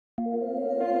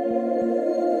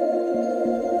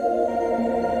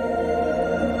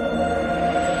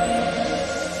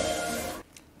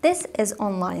This is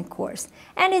online course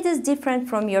and it is different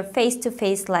from your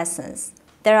face-to-face lessons.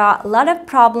 There are a lot of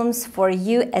problems for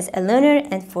you as a learner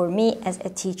and for me as a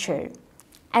teacher.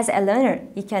 As a learner,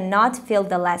 you cannot feel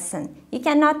the lesson. You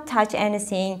cannot touch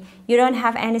anything. You don't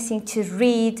have anything to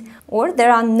read, or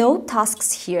there are no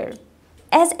tasks here.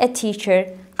 As a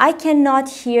teacher, I cannot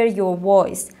hear your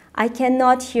voice. I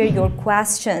cannot hear your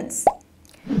questions.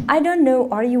 I don't know,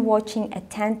 are you watching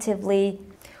attentively?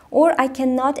 Or I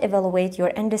cannot evaluate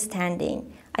your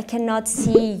understanding. I cannot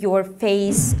see your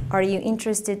face. Are you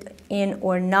interested in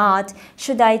or not?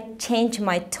 Should I change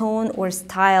my tone or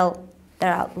style?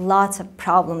 There are lots of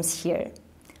problems here.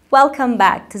 Welcome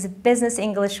back to the Business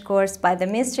English course by the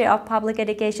Ministry of Public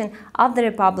Education of the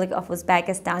Republic of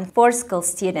Uzbekistan for school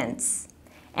students.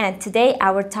 And today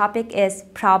our topic is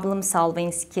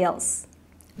problem-solving skills.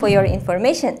 For your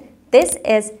information, this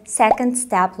is second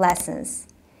step lessons.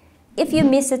 If you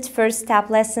missed first step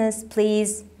lessons,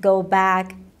 please go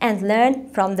back and learn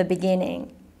from the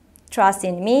beginning. Trust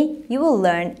in me, you will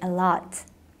learn a lot.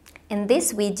 In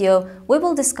this video, we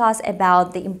will discuss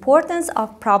about the importance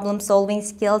of problem-solving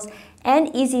skills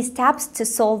and easy steps to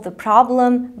solve the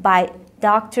problem by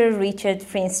Dr. Richard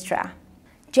Frienstra.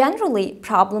 Generally,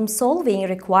 problem-solving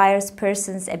requires a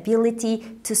person's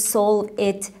ability to solve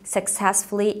it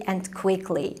successfully and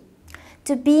quickly.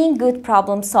 To being a good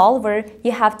problem solver,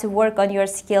 you have to work on your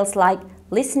skills like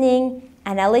listening,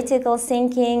 analytical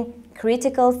thinking,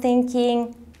 critical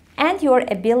thinking, and your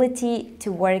ability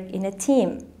to work in a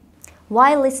team.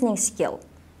 Why listening skill?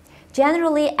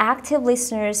 Generally, active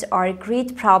listeners are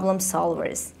great problem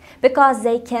solvers because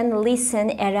they can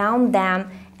listen around them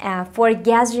for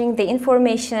gathering the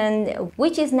information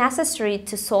which is necessary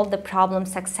to solve the problem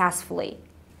successfully.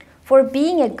 For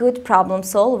being a good problem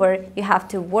solver, you have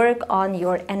to work on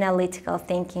your analytical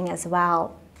thinking as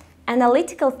well.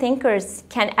 Analytical thinkers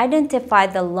can identify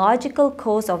the logical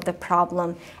cause of the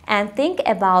problem and think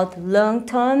about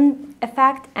long-term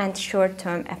effect and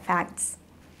short-term effects.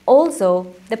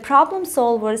 Also, the problem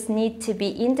solvers need to be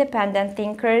independent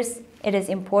thinkers. It is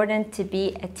important to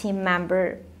be a team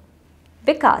member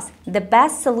because the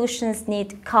best solutions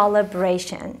need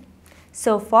collaboration.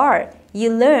 So far, you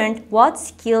learned what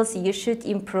skills you should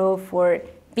improve for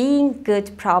being a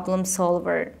good problem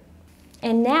solver.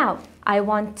 And now, I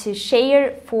want to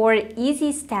share 4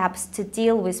 easy steps to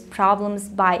deal with problems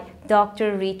by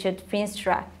Dr. Richard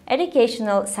Frienstra,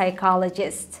 educational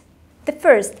psychologist. The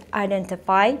first,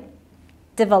 identify.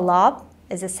 Develop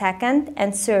is the second,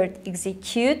 and third,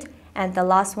 execute, and the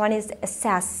last one is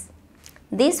assess.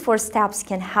 These 4 steps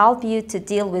can help you to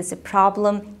deal with the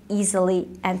problem easily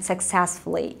and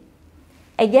successfully.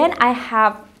 Again, I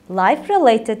have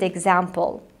life-related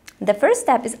example. The first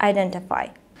step is identify.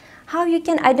 How you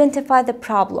can identify the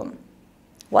problem?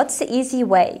 What's the easy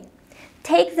way?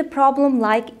 Take the problem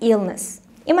like illness.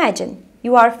 Imagine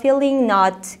you are feeling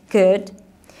not good.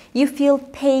 You feel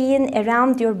pain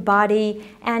around your body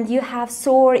and you have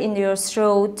sore in your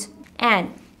throat,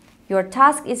 and your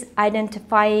task is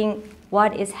identifying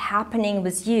what is happening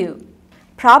with you.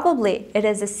 Probably it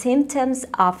is the symptoms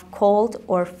of cold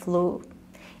or flu.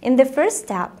 In the first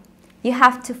step, you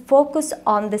have to focus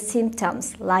on the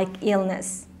symptoms like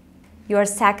illness. Your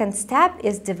second step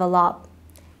is develop.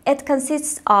 It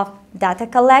consists of data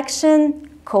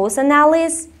collection, cause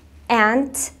analysis,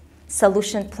 and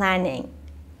solution planning.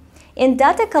 In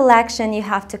data collection, you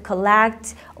have to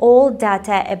collect all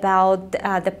data about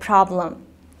the problem,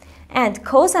 and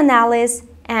cause analysis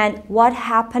and what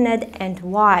happened and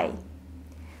why.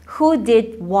 Who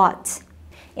did what?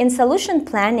 In solution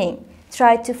planning,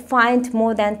 try to find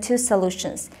more than 2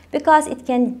 solutions because it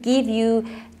can give you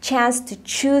chance to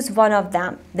choose one of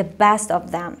them, the best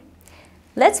of them.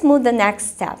 Let's move the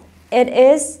next step. It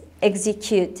is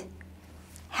execute.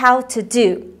 How to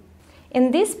do.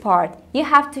 In this part, you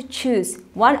have to choose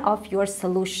one of your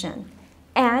solution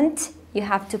and you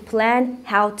have to plan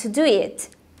how to do it.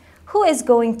 Who is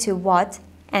going to what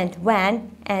and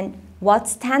when and what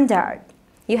standard?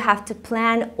 You have to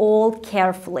plan all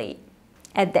carefully.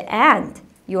 At the end,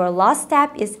 your last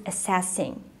step is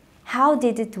assessing. How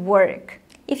did it work?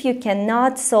 If you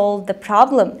cannot solve the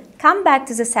problem, come back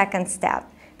to the second step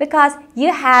because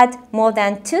you had more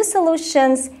than 2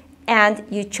 solutions and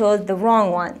you chose the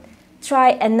wrong one.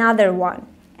 Try another one.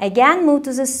 Again, move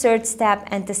to the third step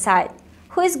and decide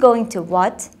who is going to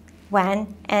what,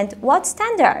 when, and what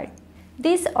standard.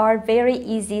 These are very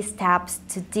easy steps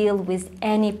to deal with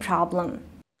any problem.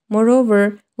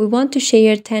 Moreover, we want to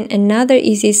share 10 another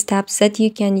easy steps that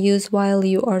you can use while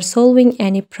you are solving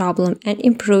any problem and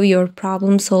improve your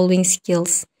problem solving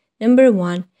skills. Number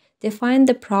 1. Define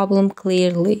the problem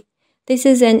clearly. This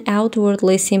is an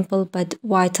outwardly simple but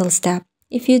vital step.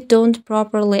 If you don't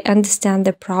properly understand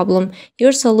the problem,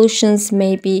 your solutions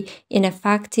may be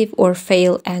ineffective or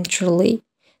fail entirely.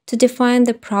 To define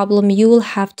the problem, you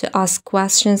will have to ask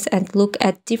questions and look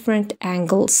at different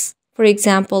angles. For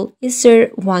example, is there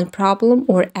one problem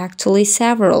or actually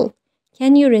several?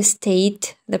 Can you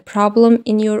restate the problem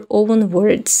in your own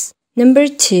words? Number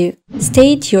 2,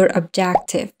 state your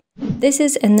objective. This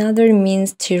is another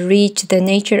means to reach the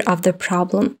nature of the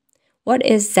problem. What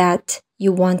is that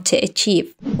you want to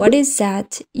achieve? What is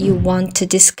that you want to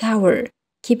discover?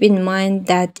 Keep in mind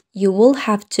that you will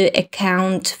have to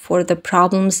account for the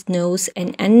problem's knowns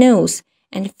and unknowns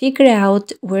and figure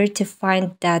out where to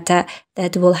find data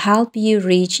that will help you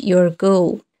reach your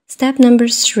goal. Step number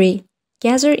 3,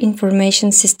 gather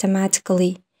information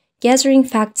systematically. Gathering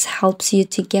facts helps you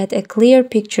to get a clear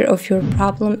picture of your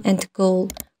problem and goal.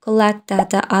 Collect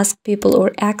data, ask people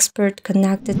or experts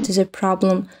connected to the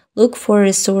problem, look for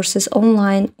resources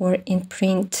online or in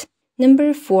print.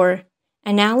 Number 4,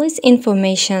 analyze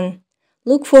information.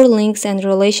 Look for links and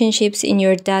relationships in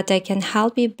your data can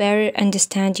help you better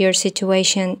understand your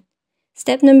situation.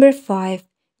 Step number 5,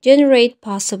 generate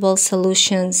possible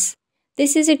solutions.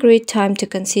 This is a great time to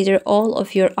consider all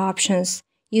of your options.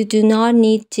 You do not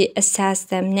need to assess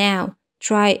them now.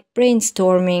 Try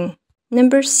brainstorming.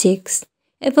 Number 6,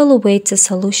 evaluate the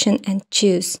solution and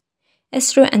choose.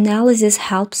 Astro analysis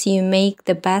helps you make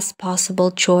the best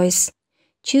possible choice.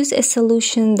 Choose a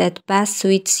solution that best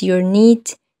suits your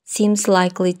need, seems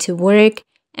likely to work,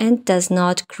 and does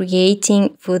not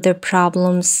creating further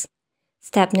problems.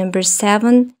 Step number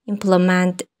 7,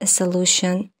 implement a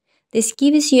solution. This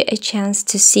gives you a chance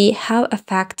to see how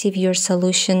effective your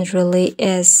solution really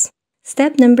is.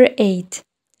 Step number 8,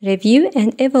 review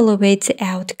and evaluate the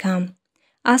outcome.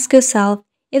 Ask yourself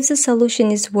if the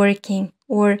solution is working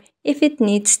or if it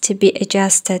needs to be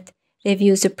adjusted.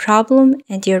 Review the problem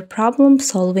and your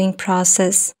problem-solving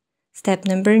process. Step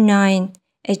number 9,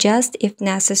 adjust if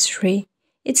necessary.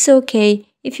 It's okay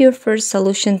if your first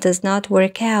solution does not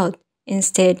work out.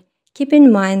 Instead, keep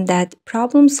in mind that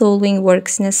problem-solving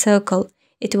works in a circle.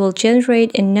 It will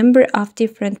generate a number of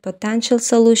different potential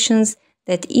solutions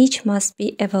that each must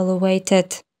be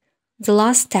evaluated. The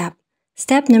last step,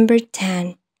 step number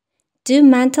 10. Do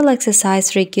mental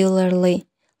exercise regularly.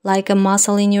 Like a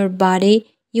muscle in your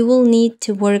body, you will need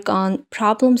to work on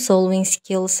problem-solving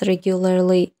skills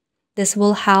regularly. This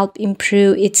will help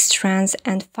improve its strength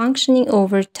and functioning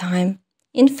over time.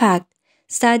 In fact,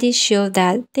 studies show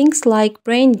that things like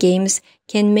brain games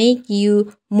can make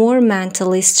you more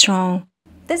mentally strong.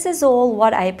 This is all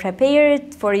what I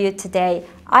prepared for you today.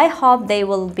 I hope they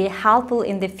will be helpful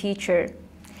in the future.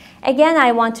 Again,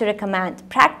 I want to recommend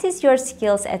practice your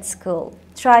skills at school.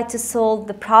 Try to solve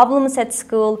the problems at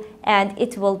school and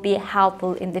it will be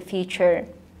helpful in the future.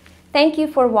 Thank you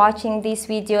for watching this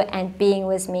video and being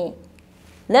with me.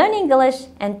 Learn English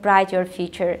and bright your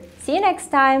future. See you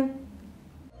next time.